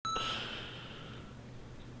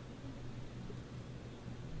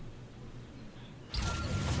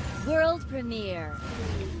premiere.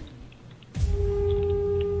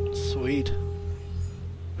 Sweet.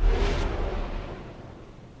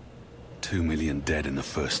 2 million dead in the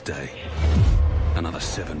first day. Another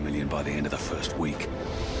 7 million by the end of the first week.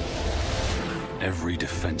 Every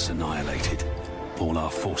defense annihilated. All our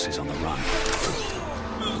forces on the run.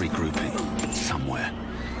 Regrouping somewhere.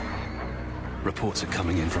 Reports are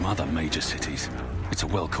coming in from other major cities. It's a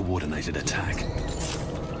well-coordinated attack.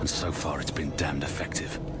 And so far it's been damned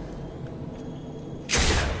effective.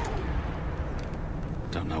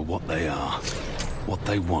 Don't know what they are, what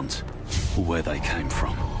they want, or where they came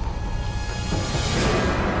from.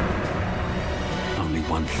 Only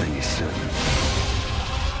one thing is certain.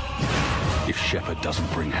 If Shepard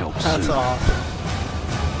doesn't bring help soon... That's awesome.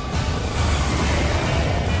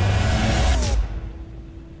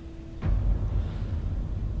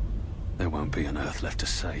 there won't be an Earth left to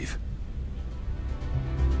save.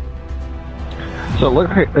 So it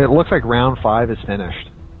looks like round 5 is finished.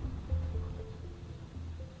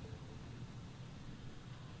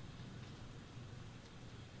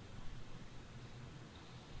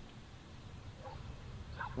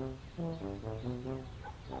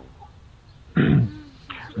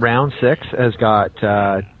 Round 6 has got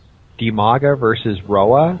Dimaga versus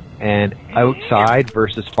Roa and Outside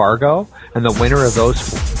versus Fargo, and the winner of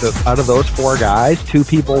out of those 4 guys, 2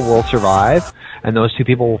 people will survive, and those 2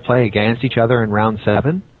 people will play against each other in round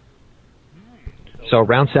 7. So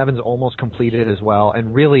round 7 is almost completed as well,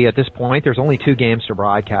 and really at this point there's only 2 games to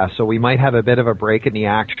broadcast, so we might have a bit of a break in the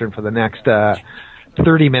action for the next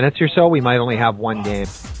 30 minutes or so. We might only have 1 game.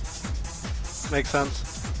 Makes sense.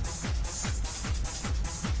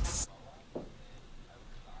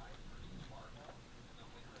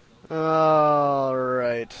 All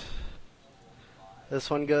right. This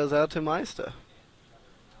one goes out to Meister.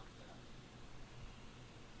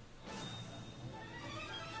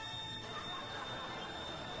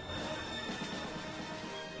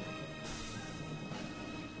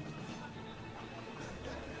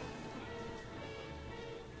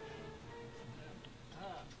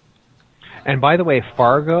 And by the way,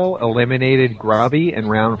 Fargo eliminated Grubby in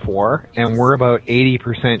round 4, and we're about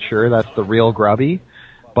 80% sure that's the real Grubby,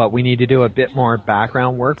 but we need to do a bit more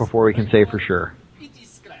background work before we can say for sure.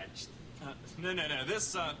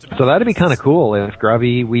 So that'd be kind of cool if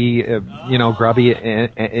Grubby, Grubby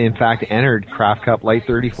in fact entered CraftCup Lite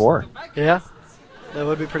 34. Yeah, that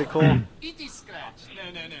would be pretty cool.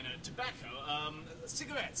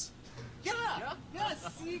 Cigarettes.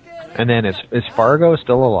 And then is Fargo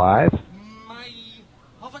still alive?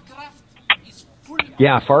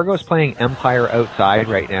 Yeah, Fargo's playing Empire Outside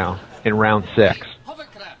right now in round 6.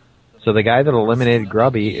 So the guy that eliminated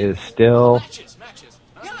Grubby is still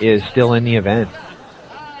in the event.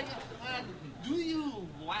 Do you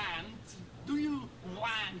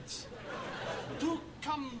want to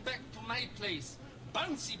come back to my place?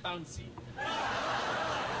 Bouncy. I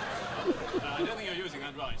don't think you're using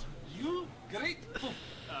that right. You great poof.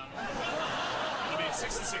 I mean,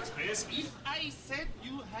 6 and 6, please. If I said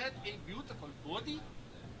you had a beautiful body,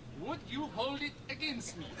 would you hold it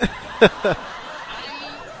against me?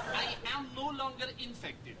 I am no longer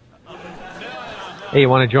infected. No. Hey, you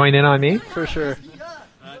want to join in on me? For sure.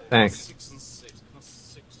 Thanks. 6 and 6. Not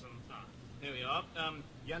 6 and... here we are.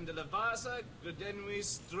 Yandela Vasa, Godenwi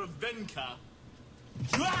Stravenka.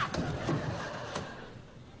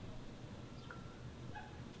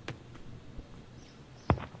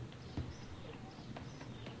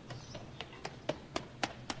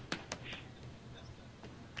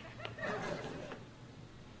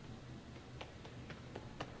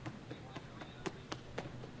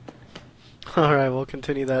 Alright, we'll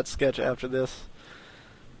continue that sketch after this.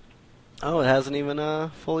 Oh, it hasn't even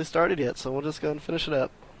fully started yet, so we'll just go and finish it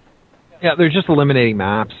up. Yeah, they're just eliminating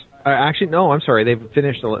maps. Actually, no, I'm sorry. They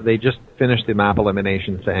just finished the map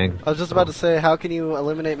elimination thing. I was just about to say, how can you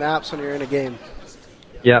eliminate maps when you're in a game?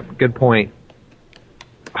 Yep, good point.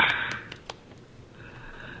 I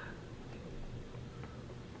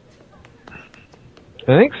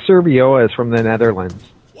think Serbioa is from the Netherlands.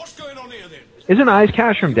 What's going on here then? Isn't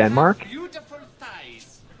Icecash from Denmark? Beautiful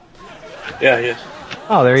thighs. Yeah, he is.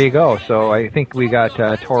 Oh, there you go. So I think we got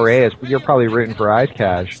Torres. You're probably rooting for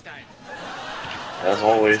Icecash. As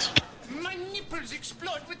always. My nipples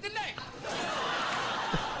explode with the night.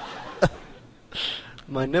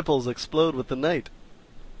 My nipples explode with the night.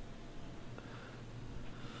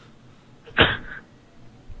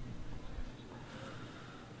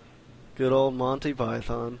 Good old Monty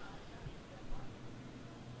Python.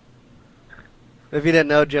 If you didn't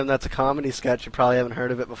know, Jim, that's a comedy sketch. You probably haven't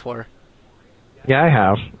heard of it before. Yeah, I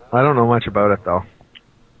have. I don't know much about it, though.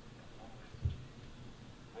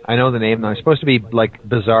 I know the name, though. It's supposed to be, like,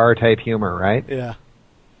 bizarre type humor, right? Yeah.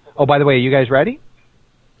 Oh, by the way, are you guys ready?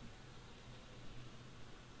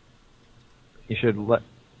 You should let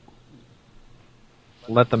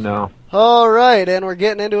them know. All right, and we're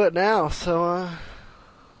getting into it now, so,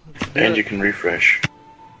 let's do And it. you can refresh.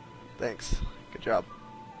 Thanks. Good job.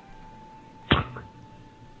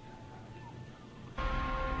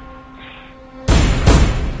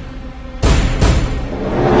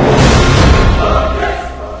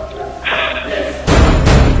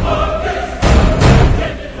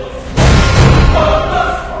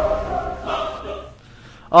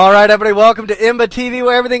 All right, everybody, welcome to IMBAtv,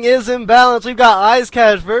 where everything is in balance. We've got Ice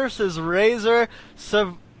Cash versus Razor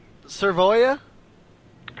Servoya?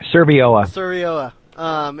 Servioa.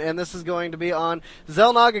 And this is going to be on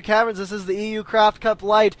Xel'Naga Caverns. This is the EU CraftCup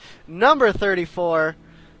Lite number 34.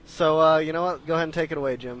 So, you know what? Go ahead and take it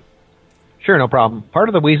away, Jim. Sure, no problem. Part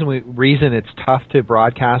of the reason it's tough to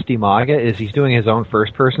broadcast Dimaga is he's doing his own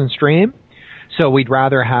first-person stream. So we'd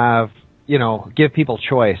rather have, give people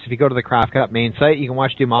choice. If you go to the CraftCup main site, you can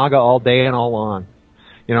watch Dimaga all day and all long,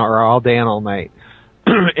 or all day and all night.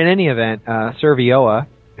 In any event, Servioa,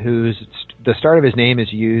 who's the start of his name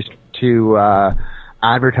is used to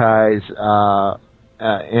advertise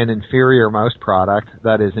an inferior mouse product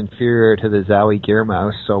that is inferior to the Zowie Gear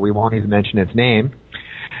mouse, so we won't even mention its name.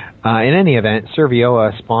 In any event,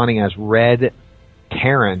 Servioa spawning as red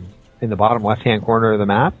Terran in the bottom left-hand corner of the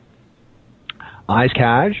map. Eyes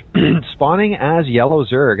Cash spawning as yellow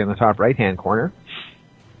Zerg in the top right-hand corner.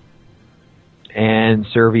 And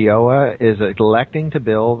Servioa is electing to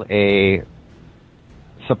build a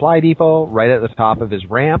supply depot right at the top of his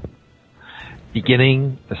ramp,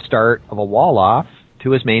 beginning the start of a wall-off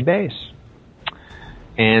to his main base.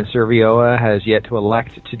 And Servioa has yet to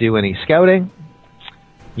elect to do any scouting.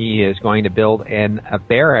 He is going to build a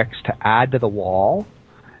barracks to add to the wall.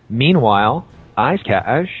 Meanwhile, Ice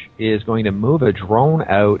Cash is going to move a drone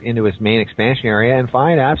out into his main expansion area and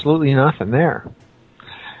find absolutely nothing there.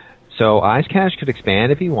 So Ice Cash could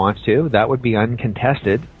expand if he wants to. That would be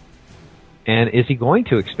uncontested. And is he going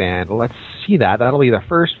to expand? Well, let's see that. That'll be the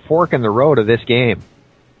first fork in the road of this game.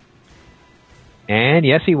 And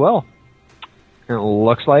yes, he will. And it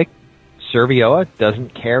looks like Servioa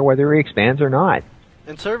doesn't care whether he expands or not.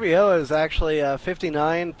 And Servioa is actually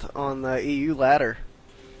 59th on the EU ladder.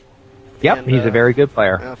 Yep, and, he's a very good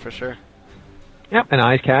player. Yeah, for sure. Yep, and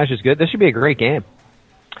Ice Cash is good. This should be a great game.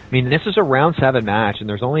 I mean, this is a round 7 match, and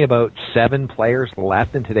there's only about 7 players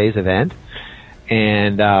left in today's event.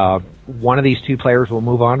 And one of these 2 players will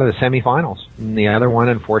move on to the semifinals, and the other one,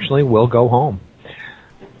 unfortunately, will go home.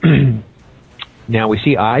 Now, we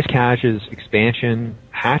see Ice Cash's expansion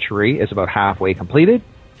hatchery is about halfway completed.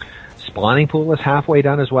 Spawning pool is halfway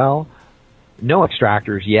done as well. No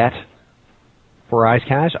extractors yet for Ice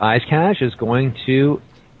Cash. Ice Cash is going to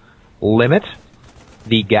limit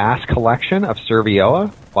the gas collection of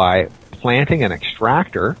Servioa by planting an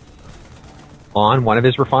extractor on one of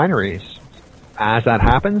his refineries. As that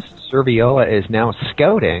happens, Servioa is now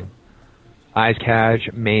scouting Ice Cash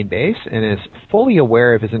main base and is fully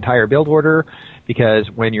aware of his entire build order,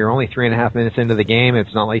 because when you're only 3.5 minutes into the game,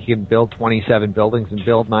 it's not like you can build 27 buildings and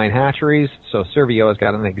build 9 hatcheries. So Servioa's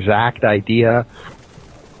got an exact idea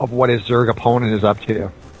of what his Zerg opponent is up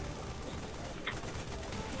to.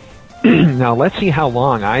 Now let's see how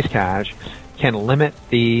long Ice Cash can limit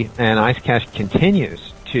and Ice Cash continues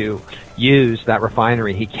to use that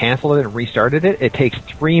refinery. He canceled it and restarted it. It takes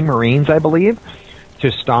 3 Marines, I believe,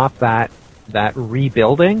 to stop that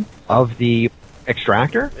rebuilding of the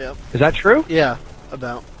extractor. Yep. Is that true? Yeah,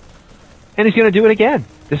 about. And he's going to do it again.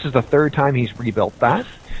 This is the 3rd time he's rebuilt that.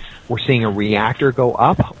 We're seeing a reactor go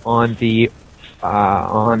up on the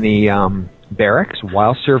barracks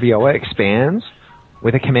while Servioa expands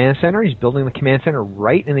with a command center. He's building the command center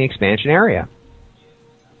right in the expansion area.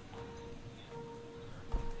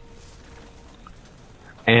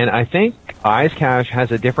 And I think Ice Cash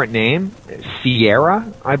has a different name,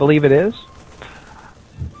 Sierra, I believe it is.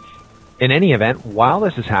 In any event, while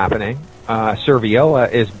this is happening,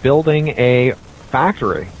 Servioa is building a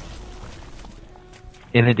factory.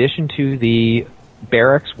 In addition to the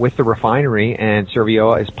barracks with the refinery, and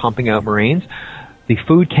Servioa is pumping out Marines, the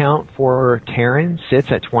food count for Terran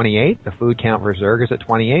sits at 28. The food count for Zerg is at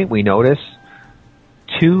 28. We notice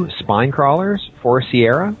 2 spine crawlers for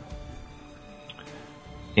Sierra.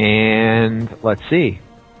 And let's see,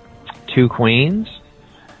 2 queens.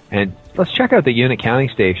 And let's check out the unit counting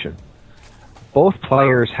station. Both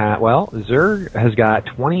players Zerg has got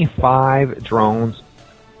 25 drones.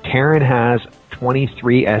 Terran has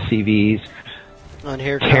 23 SCVs. And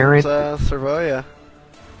here Terran, comes Servioa.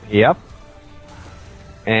 Yep.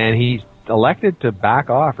 and he elected to back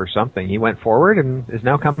off or something. He went forward and is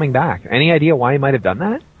now coming back. Any idea why he might have done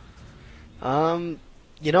that?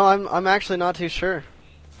 You know, I'm actually not too sure.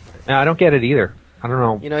 No, I don't get it either. I don't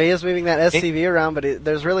know. You know, he is moving that SCV around, but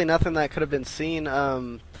there's really nothing that could have been seen.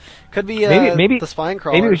 Could be maybe the spine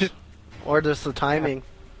crawlers, maybe it was just, or just the timing.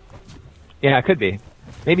 Yeah, it could be.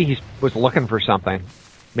 Maybe he was looking for something.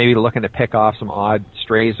 Maybe looking to pick off some odd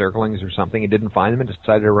stray Zerglings or something. He didn't find them and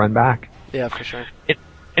decided to run back. Yeah, for sure. In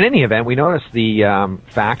any event, we noticed the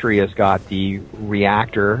factory has got the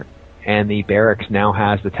reactor, and the barracks now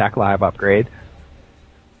has the Tech Lab upgrade.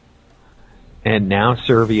 And now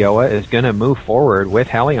Servioa is going to move forward with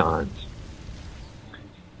Hellions.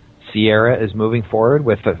 Sierra is moving forward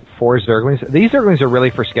with the 4 Zerglings. These Zerglings are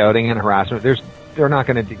really for scouting and harassment. They're not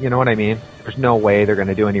going to, you know what I mean? There's no way they're going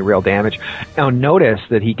to do any real damage. Now notice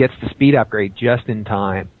that he gets the speed upgrade just in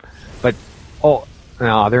time. But, oh,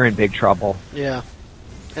 no, they're in big trouble. Yeah.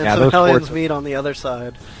 And yeah, some Hellions meet on the other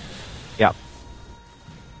side. Yep.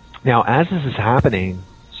 Now, as this is happening,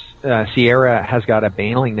 Sierra has got a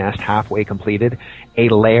baneling nest halfway completed, a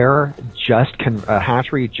lair a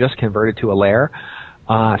hatchery just converted to a lair.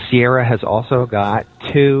 Sierra has also got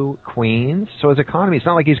 2 queens, so his economy, it's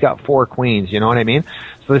not like he's got 4 queens, you know what I mean?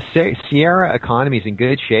 So the Sierra economy is in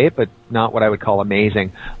good shape, but not what I would call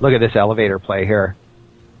amazing. Look at this elevator play here.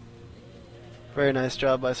 Very nice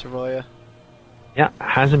job by Savoya. Yeah,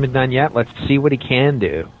 hasn't been done yet. Let's see what he can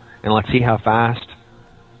do, and let's see how fast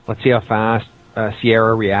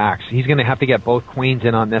Sierra reacts. He's going to have to get both queens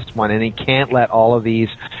in on this one, and he can't let all of these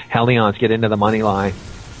Hellions get into the money line.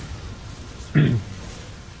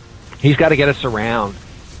 He's got to get us around.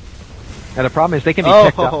 And the problem is they can be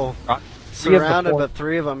picked up. Surrounded, but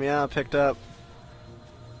 3 of them, yeah, picked up.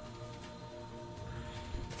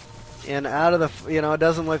 And out of the, it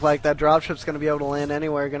doesn't look like that dropship's going to be able to land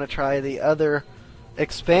anywhere. Going to try the other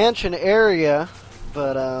expansion area,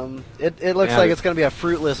 but it looks like it's going to be a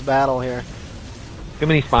fruitless battle here. Too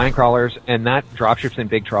many spine crawlers, and that dropship's in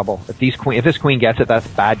big trouble. If this queen gets it, that's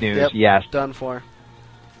bad news. Yep, yes, done for.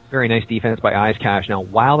 Very nice defense by Icecash. Now,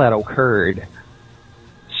 while that occurred,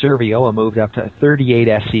 Servioa moved up to 38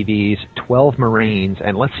 SCVs, 12 Marines,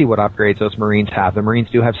 and let's see what upgrades those Marines have. The Marines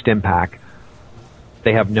do have Stim Pack.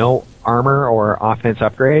 They have no armor or offense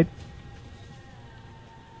upgrade.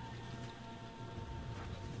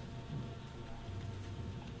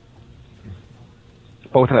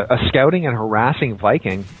 Both a scouting and harassing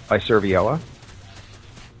Viking by Servioa.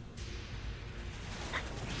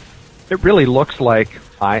 It really looks like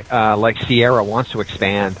Sierra wants to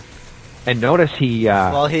expand. And notice he...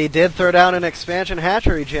 well, he did throw down an expansion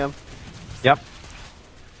hatchery, Jim. Yep.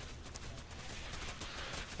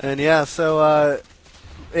 And yeah, so...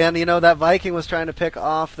 and that Viking was trying to pick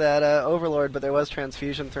off that Overlord, but there was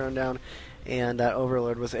transfusion thrown down. And that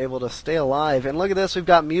Overlord was able to stay alive. And look at this, we've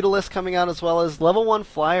got Mutalisk coming out as well as level 1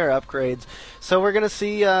 flyer upgrades. So we're gonna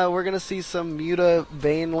see some Muta,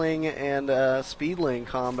 Baneling, and Speedling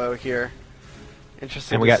combo here.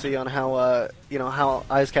 Interesting to see on how how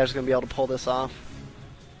Icecash is gonna be able to pull this off.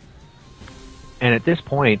 And at this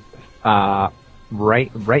point, right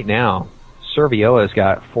now, Servioa's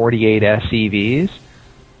got 48 SCVs.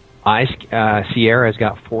 Sierra's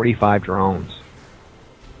got 45 drones.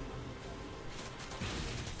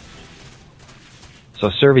 So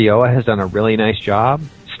Servioa has done a really nice job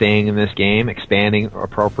staying in this game, expanding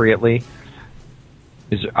appropriately.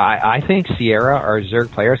 I think Sierra, our Zerg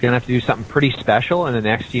player, is going to have to do something pretty special in the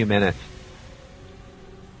next few minutes.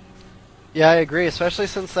 Yeah, I agree, especially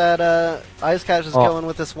since that Icecash is going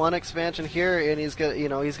with this one expansion here, and he's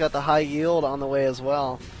got the high yield on the way as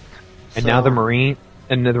well. And now notice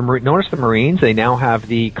the Marines, they now have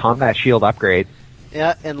the combat shield upgrade.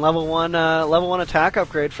 Yeah, and level one attack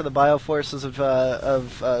upgrade for the bioforces of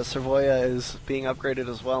Servoya is being upgraded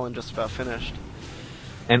as well and just about finished.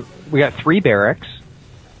 And we got 3 barracks,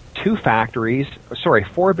 4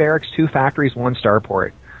 barracks, 2 factories, 1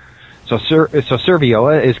 starport. So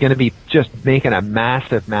Servioa is going to be just making a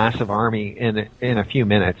massive army in a few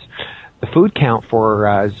minutes. The food count for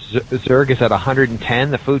Zerg is at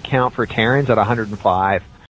 110. The food count for Terrans at 105.